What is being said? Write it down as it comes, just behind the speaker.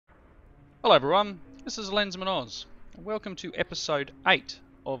Hello everyone, this is Lensman Oz, and welcome to episode 8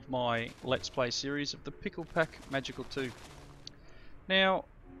 of my Let's Play series of the Pickle Pack Magical 2. Now,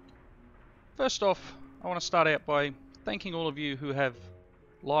 first off, I want to start out by thanking all of you who have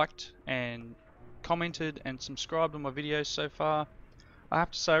liked and commented and subscribed on my videos so far. I have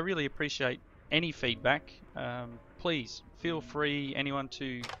to say I really appreciate any feedback. Please feel free, anyone,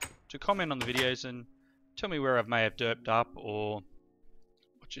 to comment on the videos and tell me where I may have derped up or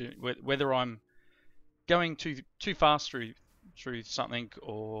whether I'm going too fast through something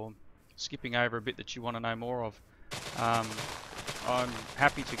or skipping over a bit that you want to know more of. I'm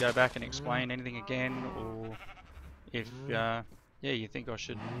happy to go back and explain anything again, or if yeah, you think I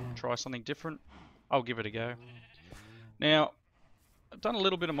should try something different, I'll give it a go. Now, I've done a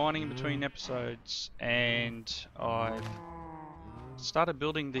little bit of mining in between episodes, and I've started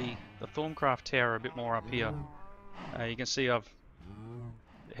building the Thaumcraft tower a bit more up here. You can see I've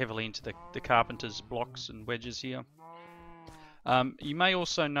heavily into the carpenter's blocks and wedges here. You may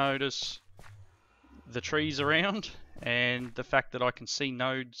also notice the trees around and the fact that I can see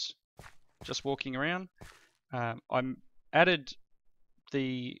nodes just walking around. I added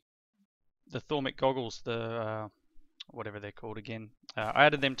the thermic goggles, whatever they're called again. I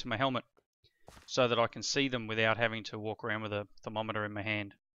added them to my helmet so that I can see them without having to walk around with a thermometer in my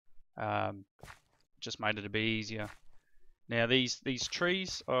hand. Just made it a bit easier. Now these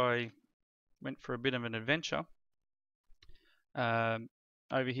trees, I went for a bit of an adventure.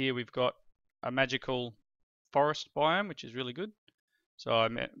 Over here we've got a magical forest biome, which is really good. So I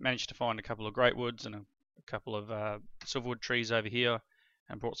managed to find a couple of great woods and a couple of silverwood trees over here,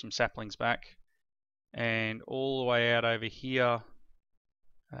 and brought some saplings back. And all the way out over here,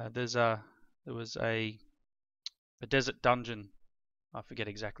 there was a desert dungeon. I forget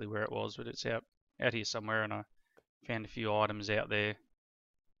exactly where it was, but it's out here somewhere, and I found a few items out there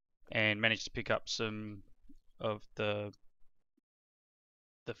and managed to pick up some of the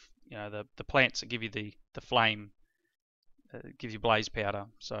plants that give you the flame, gives you blaze powder.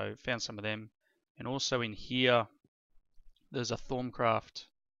 So found some of them. And also in here there's a Thaumcraft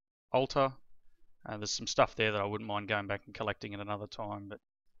altar. There's some stuff there that I wouldn't mind going back and collecting at another time, but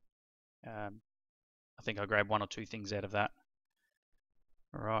I think I grabbed one or two things out of that.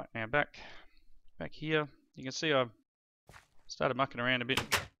 Alright, now back here. You can see I've started mucking around a bit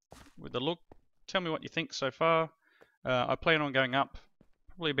with the look. Tell me what you think so far. I plan on going up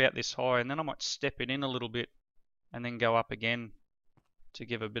probably about this high, and then I might step it in a little bit and then go up again to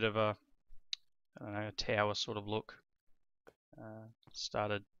give a bit of a, I don't know, a tower sort of look.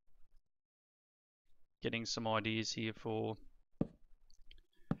 Started getting some ideas here for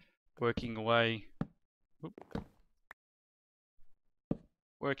working away,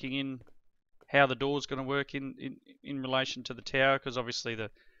 working in how the door's going to work in relation to the tower, because obviously the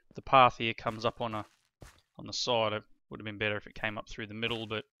path here comes up on the side. It would have been better if it came up through the middle,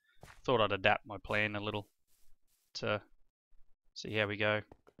 but thought I'd adapt my plan a little to see how we go.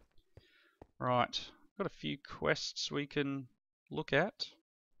 Right, got a few quests we can look at.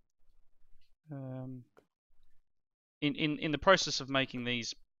 In the process of making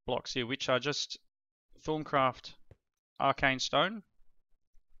these blocks here, which are just Thaumcraft arcane stone.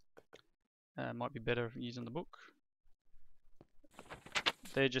 Might be better using the book.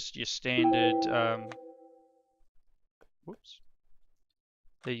 They're just your standard.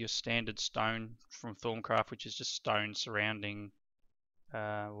 They're your standard stone from Thaumcraft, which is just stone surrounding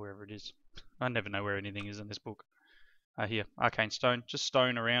wherever it is. I never know where anything is in this book. Here, arcane stone, just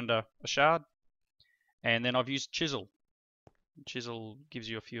stone around a shard. And then I've used chisel. Chisel gives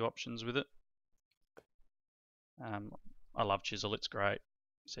you a few options with it. I love chisel, it's great.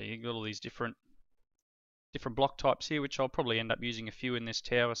 So you've got all these different block types here, which I'll probably end up using a few in this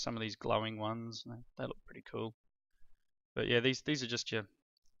tower. Some of these glowing ones, they look pretty cool. But yeah, these are just your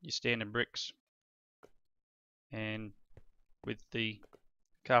standard bricks. And with the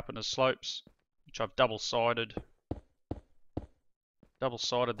carpenter's slopes, which I've double-sided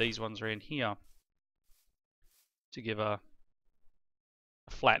these ones around here to give a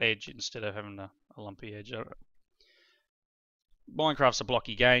flat edge instead of having a lumpy edge. Minecraft's a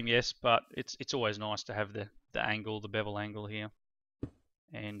blocky game, yes, but it's always nice to have the angle, the bevel angle here.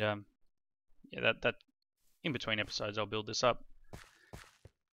 And yeah, that in between episodes I'll build this up.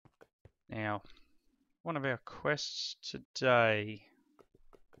 Now, one of our quests today,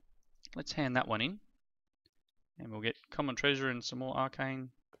 let's hand that one in, and we'll get common treasure and some more arcane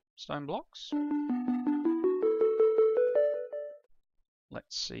stone blocks.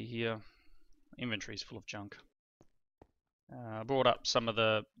 Let's see here. Inventory's full of junk. I brought up some of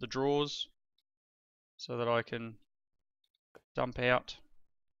the drawers so that I can dump out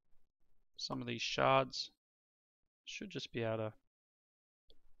some of these shards. Should just be able to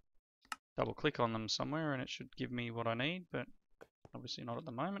double click on them somewhere and it should give me what I need, but obviously not at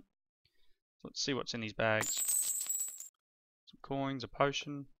the moment. So let's see what's in these bags. Some coins, a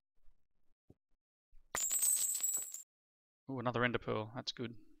potion. Oh, another ender pearl. That's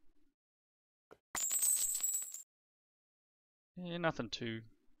good. Yeah, nothing too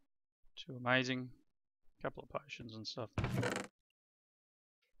amazing. A couple of potions and stuff.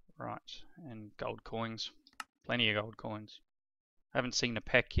 Right, and gold coins. Plenty of gold coins. Haven't seen a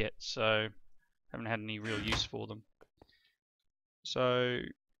pack yet, so haven't had any real use for them. So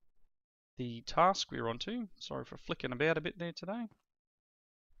the task we're onto, sorry for flicking about a bit there today.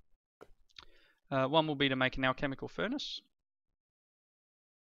 One will be to make an alchemical furnace.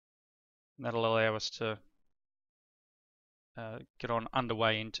 And that'll allow us to get on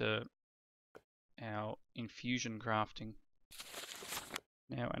underway into our infusion crafting.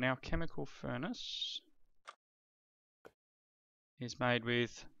 Now, an alchemical furnace is made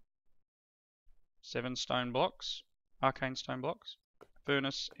with 7 stone blocks, arcane stone blocks, a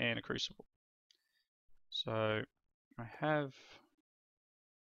furnace, and a crucible. So I have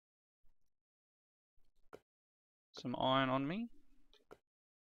some iron on me.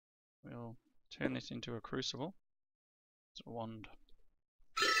 We'll turn this into a crucible. It's a wand.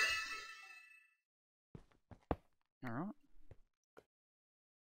 Alright.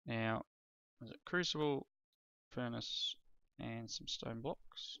 Now, there's a crucible, furnace, and some stone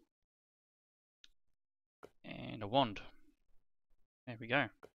blocks. And a wand. There we go. Our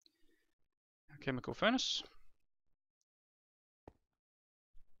chemical furnace.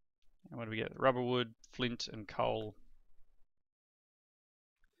 And what do we get? Rubber wood, flint, and coal.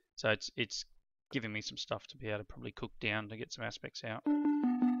 So it's giving me some stuff to be able to probably cook down to get some aspects out.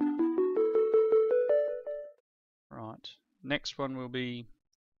 Right. Next one will be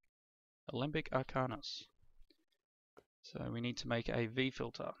Alembic Arcanus. So we need to make a V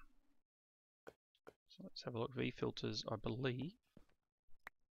filter. So let's have a look. V filters, I believe,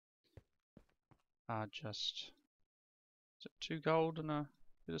 are just, is it 2 gold and a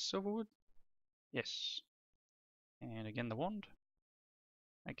bit of silver wood? Yes. And again the wand.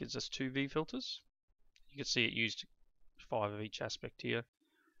 That gives us 2 V filters. You can see it used 5 of each aspect here.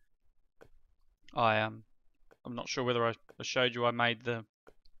 I'm not sure whether I showed you I made the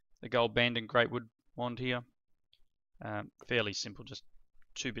gold band and great wood wand here. Fairly simple, just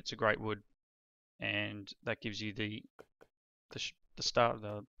 2 bits of great wood, and that gives you the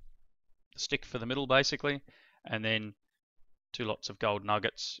stick for the middle basically, and then 2 lots of gold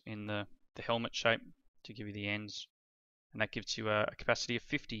nuggets in the helmet shape to give you the ends, and that gives you a capacity of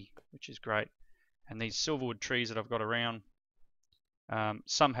 50, which is great. And these silverwood trees that I've got around,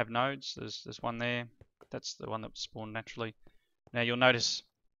 some have nodes. There's one there. That's the one that spawned naturally. Now you'll notice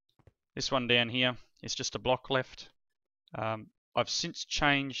this one down here is just a block left. I've since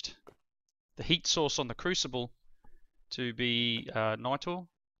changed the heat source on the crucible to be nitor,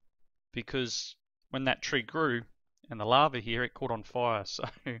 because when that tree grew and the lava here, it caught on fire, so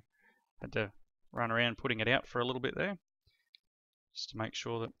I had to run around putting it out for a little bit there just to make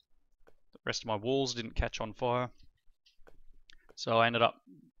sure that the rest of my walls didn't catch on fire. So I ended up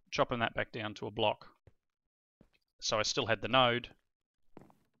chopping that back down to a block. So I still had the node,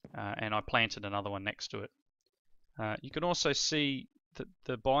 and I planted another one next to it. You can also see that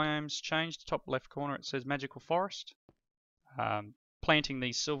the biomes changed. Top left corner it says magical forest. Planting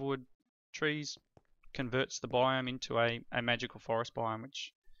these silverwood trees converts the biome into a magical forest biome,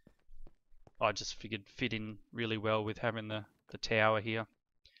 which I just figured fit in really well with having the tower here.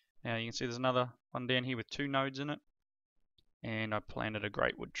 Now you can see there's another one down here with 2 nodes in it, and I planted a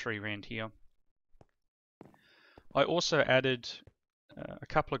great wood tree around here. I also added a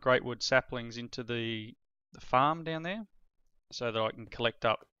couple of great wood saplings into the farm down there, so that I can collect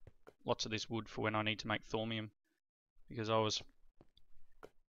up lots of this wood for when I need to make thaumium, because I was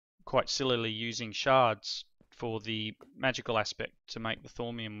quite sillily using shards for the magical aspect to make the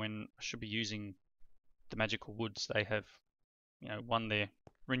thaumium when I should be using the magical woods. They have, 1, they're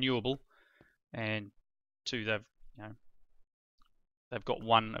renewable, and 2, they've got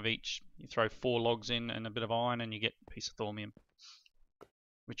 1 of each. You throw 4 logs in and a bit of iron and you get a piece of thaumium,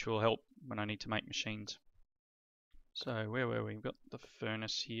 which will help when I need to make machines. So where were we? We've got the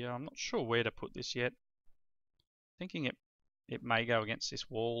furnace here. I'm not sure where to put this yet. Thinking it may go against this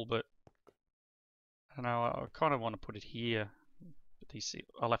wall, but I don't know, I kind of want to put it here. But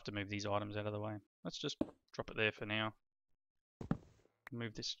I'll have to move these items out of the way. Let's just drop it there for now.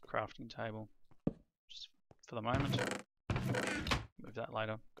 Move this crafting table just for the moment. Move that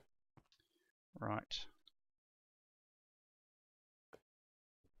later. Right.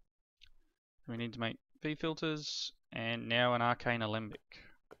 We need to make V filters, and now an arcane alembic.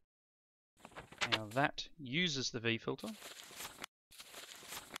 Now that uses the V filter.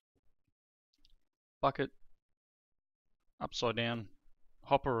 Bucket, upside down,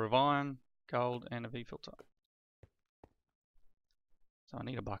 hopper of iron, gold, and a V filter. So I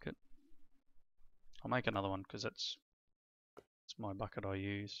need a bucket. I'll make another one because it's my bucket I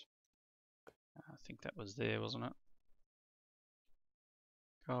use. I think that was there, wasn't it?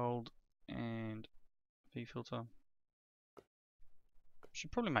 Gold and V filter.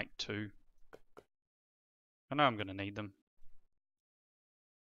 Should probably make two. I know I'm going to need them.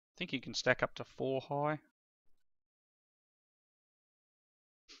 I think you can stack up to 4 high.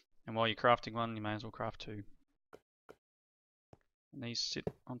 And while you're crafting one, you may as well craft 2. And these sit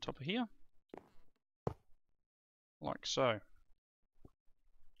on top of here. Like so.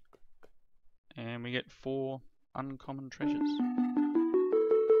 And we get 4 uncommon treasures.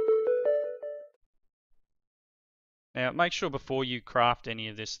 Now make sure before you craft any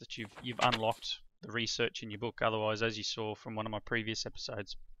of this that you've unlocked the research in your book, otherwise, as you saw from one of my previous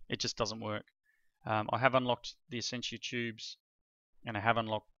episodes, it just doesn't work. I have unlocked the Essentia tubes, and I have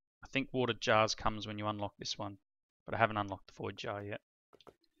unlocked, I think water jars comes when you unlock this one, but I haven't unlocked the void jar yet.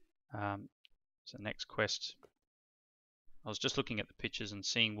 So next quest, I was just looking at the pictures and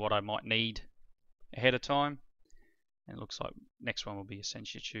seeing what I might need ahead of time, and it looks like next one will be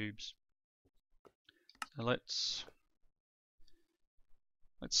Essentia tubes. So let's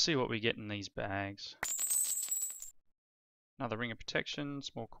see what we get in these bags. Another ring of protection,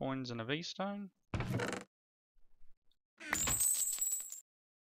 small coins, and a V-stone.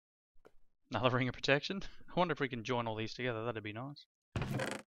 Another ring of protection. I wonder if we can join all these together. That'd be nice.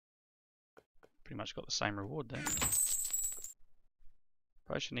 Pretty much got the same reward there.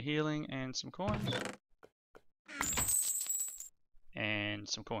 Potion of healing and some coins. And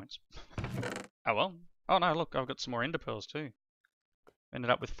some coins. Oh well. Oh no, look, I've got some more ender pearls too. Ended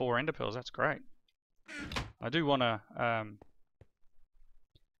up with 4 ender pearls. That's great. I do want to.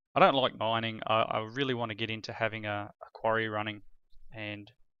 I don't like mining. I really want to get into having a quarry running, and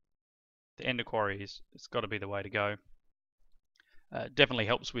the ender quarry it's got to be the way to go. Definitely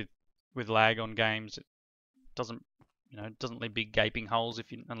helps with lag on games. It doesn't leave big gaping holes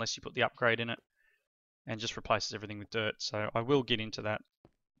unless you put the upgrade in it, and just replaces everything with dirt. So I will get into that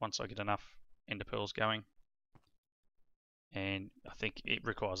once I get enough ender pearls going. And I think it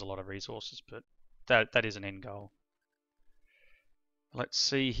requires a lot of resources, but that is an end goal. Let's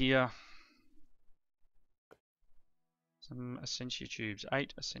see here. Some Essentia tubes,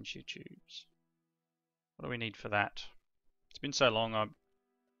 8 Essentia tubes. What do we need for that? It's been so long, I'm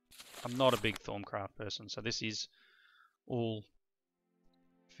not a big Thaumcraft person, so this is all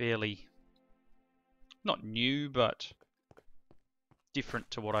fairly, not new, but different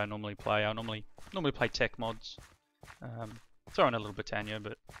to what I normally play. I normally play tech mods. Throw in a little Botania,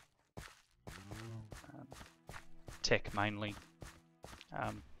 but tech mainly.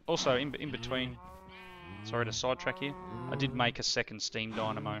 Also, in between, sorry to sidetrack here, I did make a second steam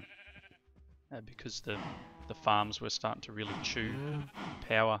dynamo because the farms were starting to really chew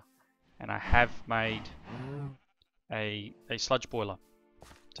power, and I have made a sludge boiler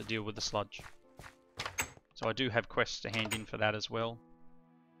to deal with the sludge. So I do have quests to hand in for that as well,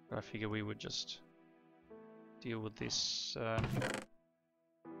 but I figure we would just deal with this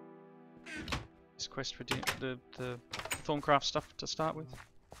this quest for the Thaumcraft stuff to start with.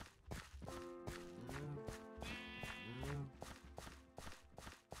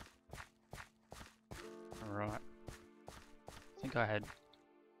 Alright. I think I had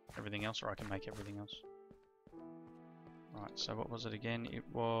everything else, or I can make everything else. Right, so what was it again? It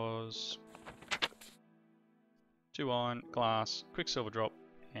was 2 iron, glass, quicksilver drop,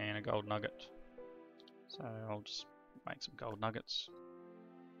 and a gold nugget. So I'll just make some gold nuggets.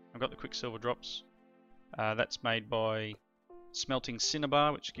 I've got the quicksilver drops. That's made by smelting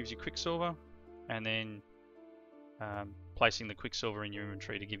cinnabar, which gives you quicksilver, and then placing the quicksilver in your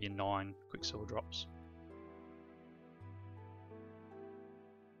inventory to give you 9 quicksilver drops.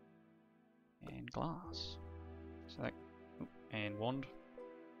 And glass. So that, and wand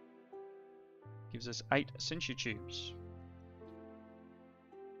gives us 8 Essentia tubes.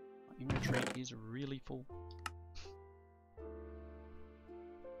 My inventory is really full.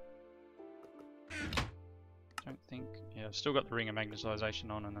 Don't think, yeah, I've still got the ring of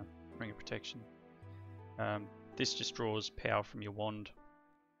magnetization on and the ring of protection. This just draws power from your wand,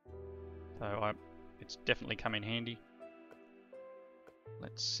 so it's definitely come in handy.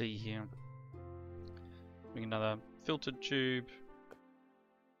 Let's see here. Bring another filtered tube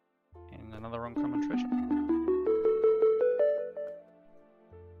and another uncommon treasure.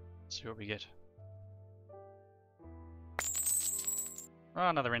 Let's see what we get. Oh,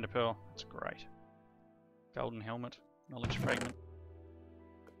 another ender pearl. That's great. Golden helmet, knowledge fragment.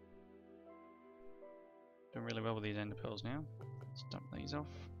 Doing really well with these ender pearls now. Let's dump these off.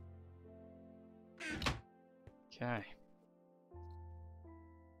 Okay.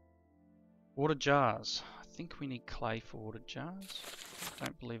 Water jars. I think we need clay for water jars. I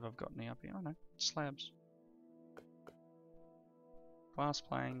don't believe I've got any up here. Oh no, slabs. Glass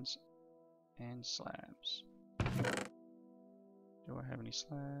planes and slabs. Do I have any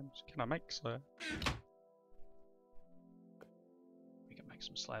slabs? Can I make slabs? We can make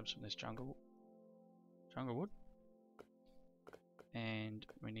some slabs from this jungle wood. And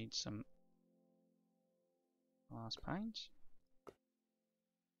we need some glass panes.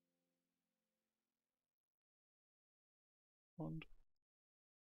 Wand.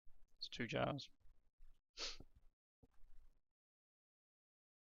 It's 2 jars.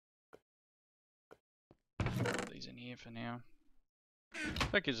 Put these in here for now.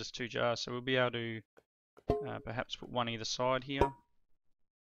 That gives us 2 jars, so we'll be able to perhaps put one either side here.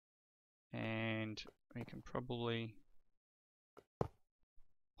 And we can probably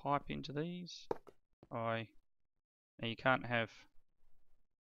pipe into these. Now you can't have,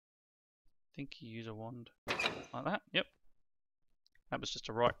 I think you use a wand like that. Yep. That was just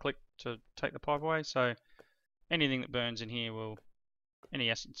a right click to take the pipe away. So anything that burns in here will, any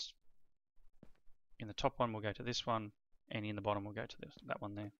essence in the top one will go to this one, any in the bottom will go to that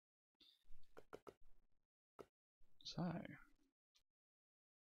one there. So I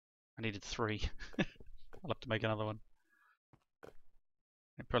needed 3. I'll have to make another one.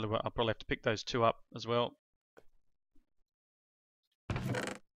 I'll probably have to pick those 2 up as well.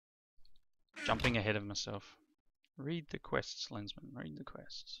 Jumping ahead of myself. Read the quests, Lensman. Read the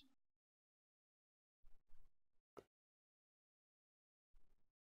quests.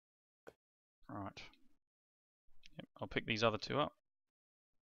 Right. Yep, I'll pick these other 2 up.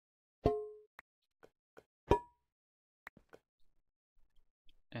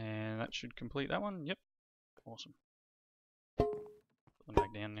 And that should complete that one. Yep. Awesome. Put them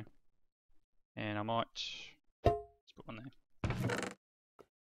back down now. And I might let's put one there.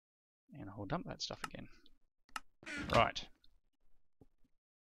 And I'll dump that stuff again. Right.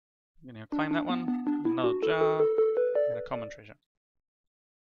 I'm going to claim that one. Another jar. And a common treasure.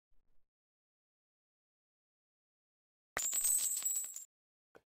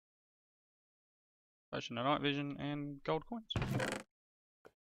 Potion of night vision and gold coins.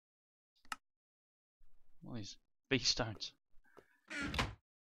 All these bee stones. What's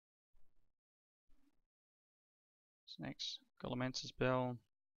next? Golomancer's bell.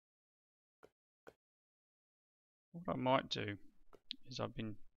 What I might do is I've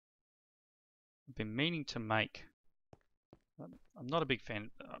been meaning to make. I'm not a big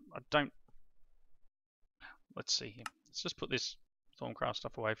fan. I don't. Let's see here. Let's just put this Thaumcraft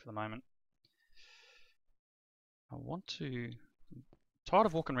stuff away for the moment. I want to. I'm tired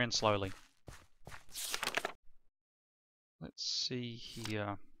of walking around slowly. Let's see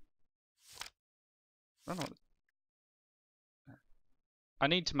here. I don't know. I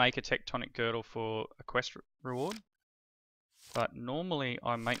need to make a tectonic girdle for a quest reward, but normally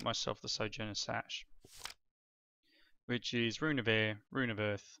I make myself the Sojourner Sash, which is Rune of Air, Rune of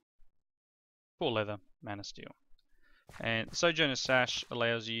Earth, 4 leather, mana steel. And the Sojourner Sash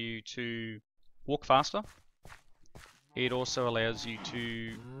allows you to walk faster. It also allows you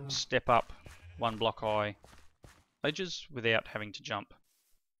to step up 1 block high ledges without having to jump.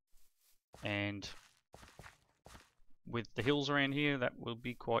 And with the hills around here, that will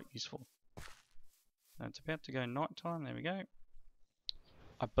be quite useful. So it's about to go night time. There we go.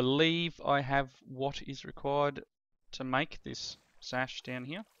 I believe I have what is required to make this sash down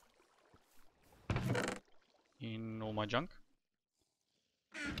here in all my junk.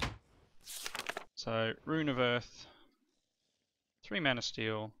 So Rune of Earth, 3 mana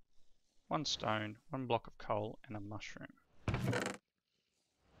steel, 1 stone, 1 block of coal, and a mushroom.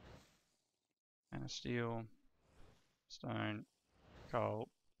 Mana steel, stone, coal,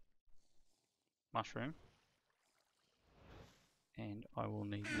 mushroom, and I will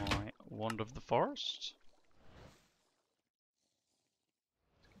need my Wand of the Forest.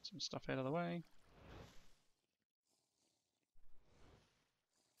 Let's get some stuff out of the way.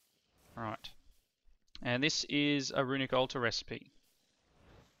 Right, and this is a runic altar recipe.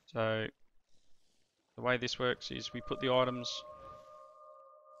 So the way this works is we put the items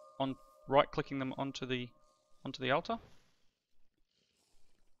on, right-clicking them onto the altar,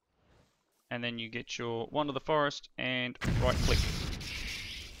 and then you get your Wand of the Forest and right-click.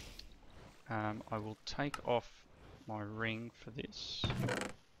 I will take off my ring for this,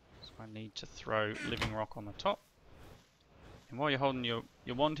 so I need to throw living rock on the top. And while you're holding your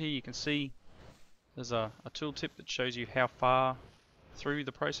wand here, you can see there's a tooltip that shows you how far through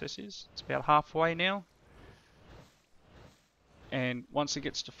the process is. It's about halfway now. And once it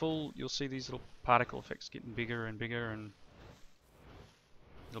gets to full, you'll see these little particle effects getting bigger and bigger, and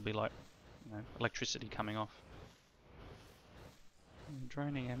it'll be like, you know, electricity coming off. And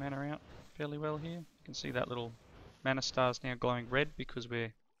draining our mana out fairly well here. You can see that little mana star's now glowing red because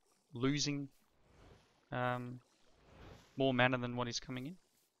we're losing more mana than what is coming in.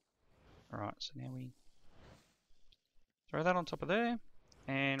 Alright, so now we throw that on top of there,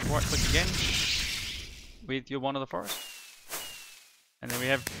 and right click again with your Wand of the Forest. And then we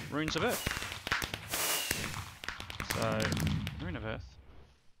have Runes of Earth. So, Rune of Earth.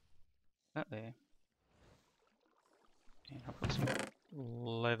 That there. And I've got some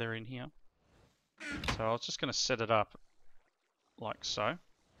leather in here. So I was just going to set it up like so.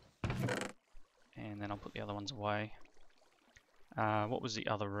 And then I'll put the other ones away. What was the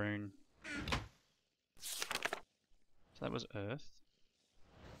other rune? So that was Earth.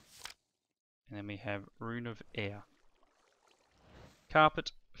 And then we have Rune of Air.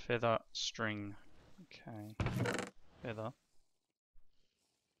 Carpet, feather, string. Okay. Feather.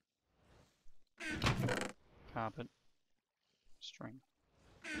 Carpet. String.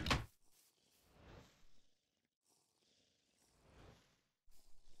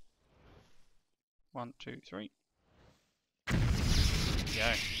 One, two, three. There we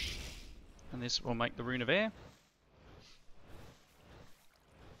go. And this will make the Rune of Air.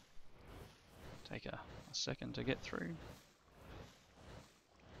 Take a second to get through.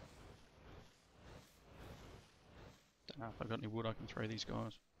 Don't know if I've got any wood I can throw these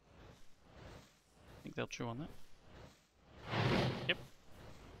guys. I think they'll chew on that. Yep.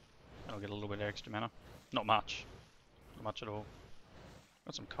 I'll get a little bit of extra mana. Not much. Not much at all.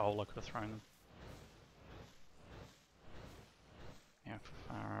 Got some coal I could have thrown them. How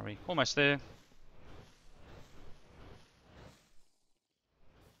far are we? Almost there.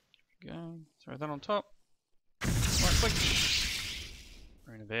 There we go. Throw that on top. Right click.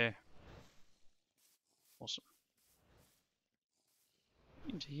 Rune of Air. Awesome.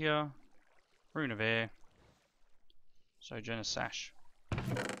 Into here. Rune of Air. Sojourner Sash.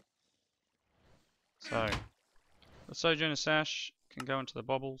 So, the Sojourner Sash can go into the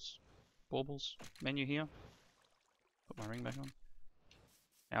baubles menu here. Put my ring back on.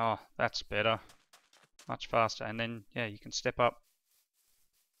 Oh, that's better. Much faster. And then, yeah, you can step up.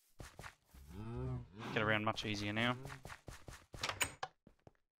 Get around much easier now.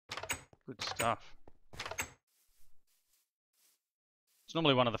 Good stuff. It's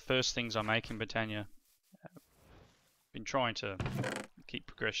normally one of the first things I make in Botania. Been trying to keep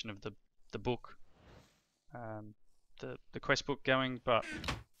progression of the book, the quest book going, but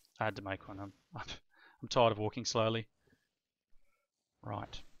I had to make one. I'm tired of walking slowly.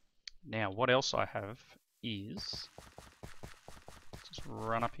 Right. Now, what else I have is, just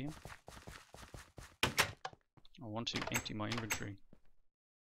run up here. I want to empty my inventory.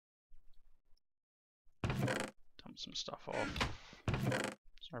 Dump some stuff off.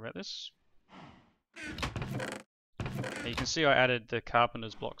 Sorry about this. Now you can see I added the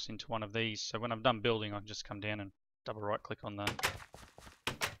carpenter's blocks into one of these, so when I'm done building I can just come down and double right click on the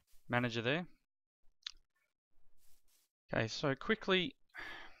manager there. Okay, so quickly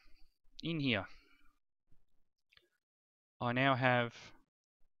in here I now have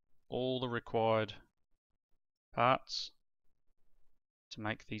all the required parts to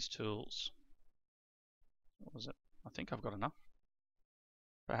make these tools. What was it? I think I've got enough.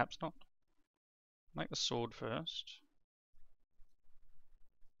 Perhaps not. Make the sword first.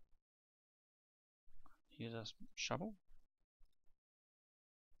 Use a shovel.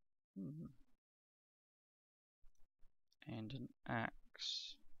 And an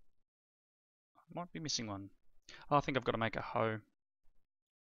axe. I might be missing one. Oh, I think I've got to make a hoe.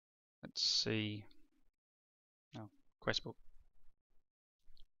 Let's see. Oh, quest book.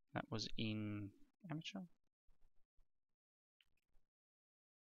 That was in amateur.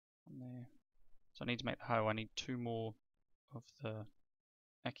 On there. So I need to make the hoe. I need 2 more of the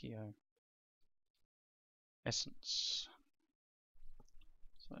Accio essence.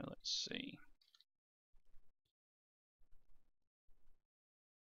 So let's see.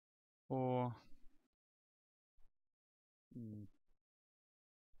 4.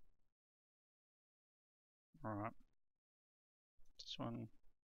 Alright. This one.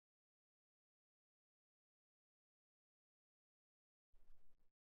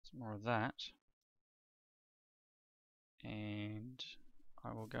 Some more of that. And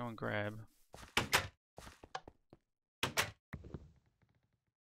I will go and grab.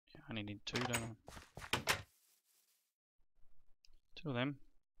 only need 2, don't I? 2 of them.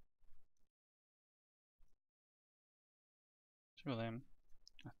 2 of them.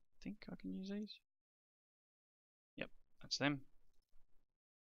 I think I can use these. Yep, that's them.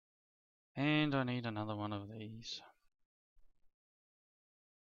 And I need another one of these.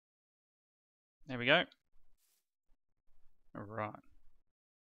 There we go. Alright.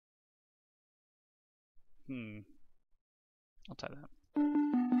 I'll take that.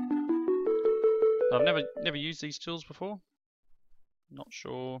 I've never used these tools before. Not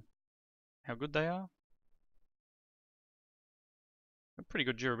sure how good they are. They're pretty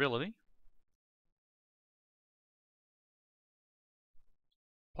good durability.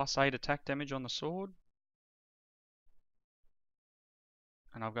 +8 attack damage on the sword.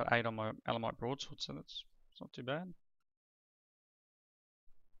 And I've got 8 on my Alamite broadsword, so that's not too bad.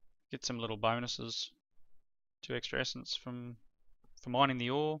 Get some little bonuses. 2 extra essence for mining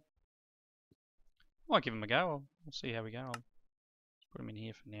the ore. Might give them a go. We'll see how we go. I'll put them in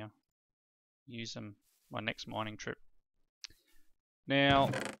here for now. Use them my next mining trip.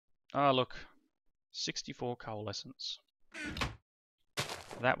 Now, look, 64 coalescence.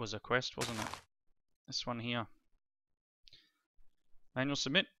 That was a quest, wasn't it? This one here. Manual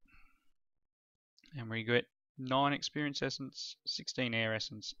submit. And we get 9 experience essence, 16 air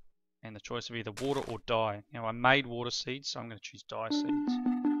essence, and the choice of either water or dye. Now I made water seeds, so I'm going to choose dye seeds.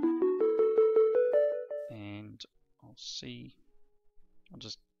 And I'll see. I'll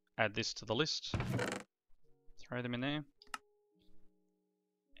just add this to the list. Throw them in there.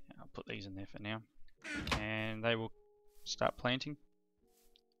 I'll put these in there for now. And they will start planting.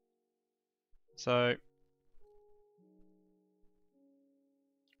 So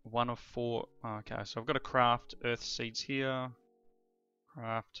 1 of 4. Okay, so I've got to craft earth seeds here.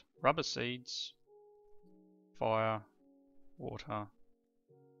 Craft rubber seeds, fire, water,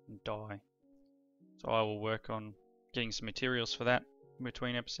 and dye. So I will work on getting some materials for that in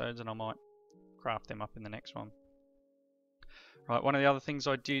between episodes, and I might craft them up in the next one. Right, one of the other things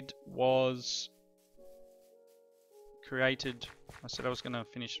I did was I said I was going to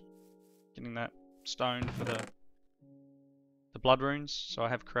finish getting that stone for the blood runes, so I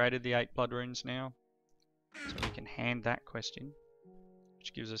have created the 8 blood runes now, so we can hand that quest in,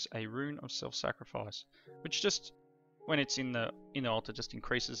 which gives us a rune of self-sacrifice, which just, when it's in the altar, just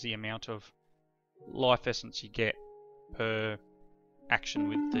increases the amount of life essence you get per action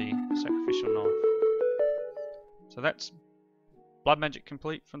with the sacrificial knife. So that's blood magic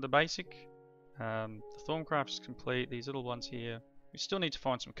complete from the basic. The Thaumcraft is complete. These little ones here. We still need to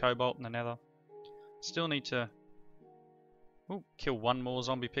find some cobalt in the nether. Still need to kill 1 more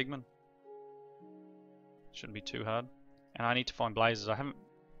zombie pigman. Shouldn't be too hard. And I need to find blazes. I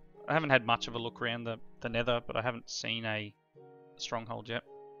haven't had much of a look around the nether, but I haven't seen a stronghold yet.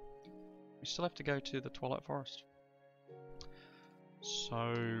 We still have to go to the Twilight Forest.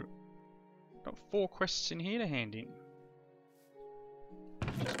 So, got 4 quests in here to hand in.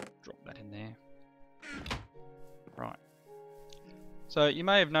 Just drop that in there. Right. So you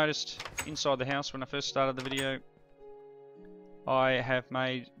may have noticed inside the house when I first started the video, I have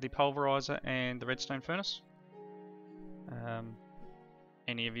made the pulverizer and the redstone furnace.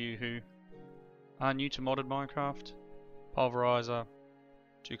 Any of you who are new to modded Minecraft, pulverizer,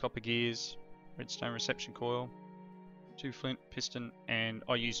 2 copper gears, redstone reception coil, 2 flint, piston, and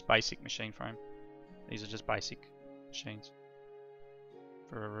I use basic machine frame. These are just basic machines.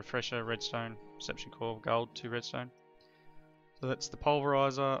 For a refresher, redstone, reception coil, gold, 2 redstone. So that's the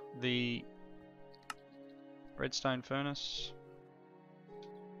pulverizer, the redstone furnace.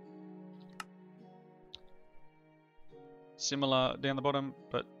 Similar down the bottom,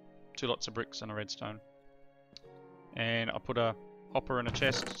 but 2 lots of bricks and a redstone. And I put a hopper in a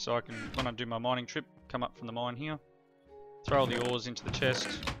chest so I can, when I do my mining trip, come up from the mine here, throw all the ores into the chest.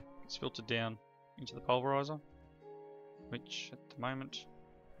 It's filtered down into the pulverizer, which at the moment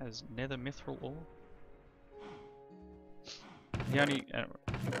has nether mithril ore. The only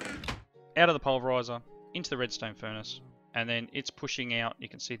out of the pulverizer into the redstone furnace, and then it's pushing out. You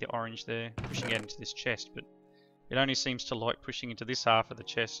can see the orange there, pushing out into this chest, but it only seems to like pushing into this half of the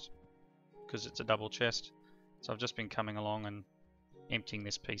chest because it's a double chest. So I've just been coming along and emptying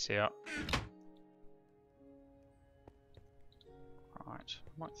this piece out. Right,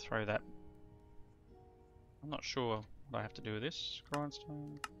 I might throw that. I'm not sure what I have to do with this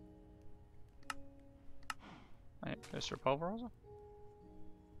grindstone. It goes through a pulverizer.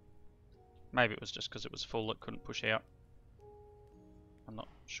 Maybe it was just because it was full, it couldn't push out. I'm not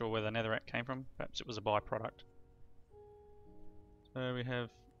sure where the netherrack came from. Perhaps it was a byproduct. So we have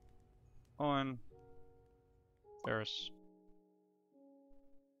iron, ferrous,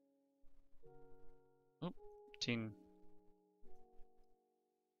 tin,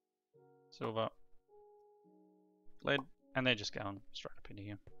 silver, lead, and they're just going straight up into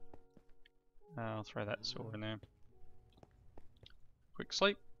here. I'll throw that silver in there. Quick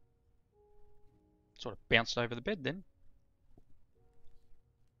sleep. Sort of bounced over the bed then.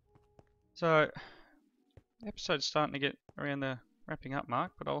 So, the episode's starting to get around the wrapping up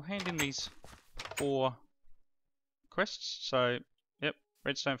mark, but I'll hand in these 4 quests. So, yep,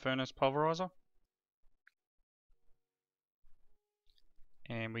 redstone furnace pulverizer.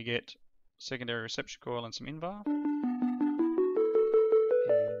 And we get secondary reception coil and some invar. And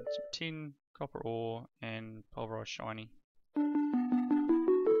some tin, copper ore, and pulverized shiny.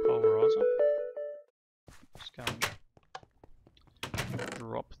 Pulverizer. Just go and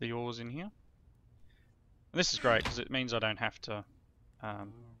drop the ores in here. And this is great because it means I don't have to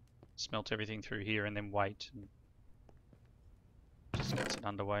smelt everything through here and then wait, and just gets it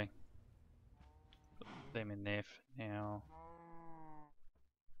underway. Put them in there for now.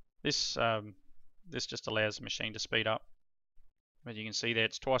 This just allows the machine to speed up. As you can see there,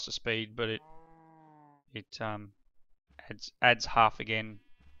 it's twice the speed, but it adds half again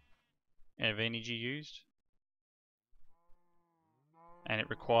of energy used, and it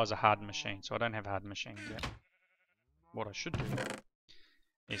requires a hardened machine. So I don't have a hardened machine yet. What I should do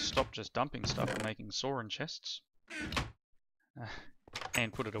is stop just dumping stuff and making soaring chests,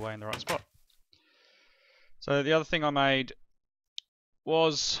 and put it away in the right spot. So the other thing I made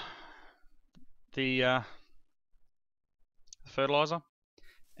was the fertilizer,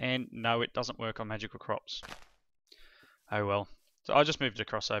 and no, it doesn't work on magical crops. Oh well. So I just moved it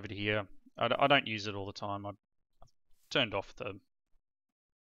across over to here. I don't use it all the time. I've turned off the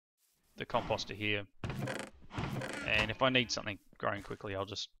composter here, and if I need something growing quickly, I'll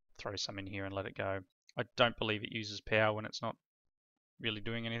just throw some in here and let it go. I don't believe it uses power when it's not really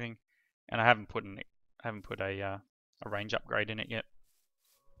doing anything, and I haven't put a range upgrade in it yet.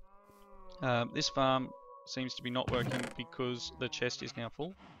 This farm seems to be not working because the chest is now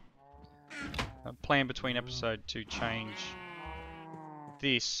full. Plan between episode to change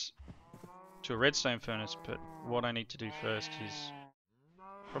this to a redstone furnace, but what I need to do first is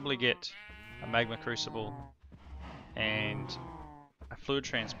probably get a magma crucible and a fluid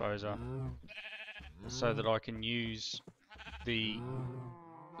transposer so that I can use the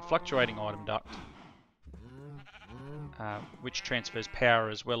fluctuating item duct, which transfers power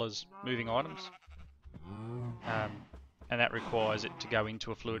as well as moving items, and that requires it to go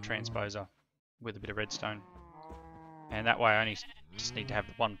into a fluid transposer with a bit of redstone, and that way I only just need to have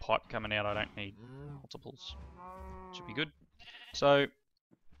one pipe coming out. I don't need multiples. Should be good. So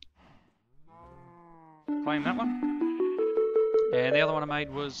claim that one. And the other one I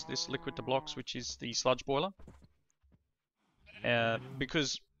made was this liquid to blocks, which is the sludge boiler.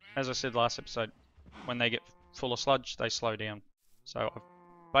 Because, as I said last episode, when they get full of sludge, they slow down. So I've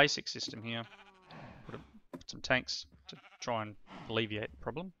basic system here. Put some tanks to try and alleviate the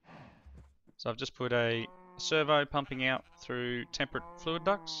problem. So I've just put a servo pumping out through temperate fluid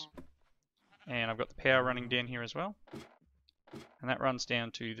ducts, and I've got the power running down here as well, and that runs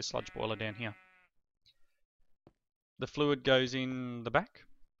down to the sludge boiler down here. The fluid goes in the back,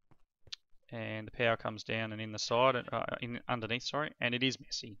 and the power comes down and in the side, underneath, sorry, and it is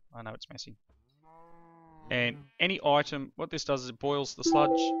messy. I know it's messy. And any item, what this does is it boils the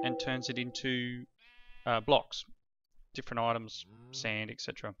sludge and turns it into blocks, different items, sand,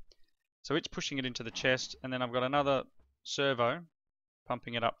 etc. So it's pushing it into the chest, and then I've got another servo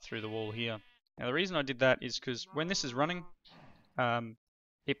pumping it up through the wall here. Now the reason I did that is because when this is running,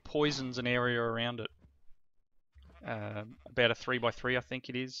 it poisons an area around it. About a 3x3 I think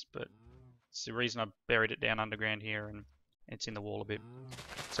it is, but it's the reason I buried it down underground here, and it's in the wall a bit.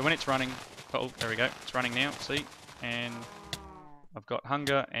 So when it's running, oh there we go, it's running now, see, and I've got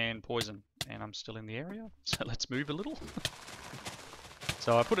hunger and poison, and I'm still in the area, so let's move a little.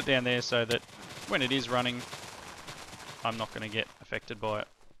 So I put it down there so that when it is running, I'm not going to get affected by it.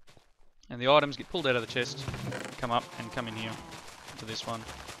 And the items get pulled out of the chest, come up and come in here to this one.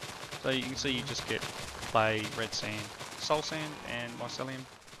 So you can see you just get clay, red sand, soul sand, and mycelium.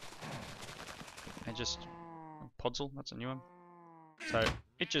 And just podzol, that's a new one. So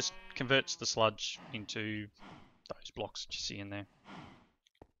it just converts the sludge into those blocks that you see in there.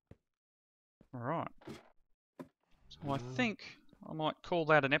 Alright. So I think I might call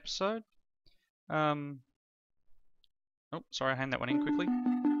that an episode. Oh, sorry, I hand that one in quickly.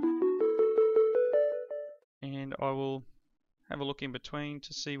 And I will have a look in between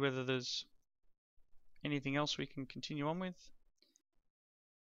to see whether there's anything else we can continue on with.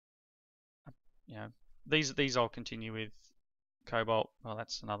 You know, these I'll continue with. Cobalt, well,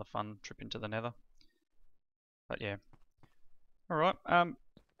 that's another fun trip into the nether. But yeah. Alright,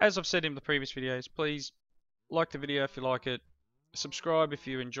 as I've said in the previous videos, please like the video if you like it, subscribe if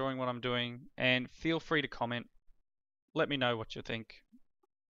you're enjoying what I'm doing, and feel free to comment. Let me know what you think,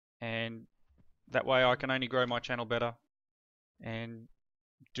 and that way I can only grow my channel better and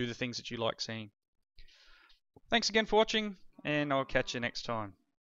do the things that you like seeing. Thanks again for watching, and I'll catch you next time.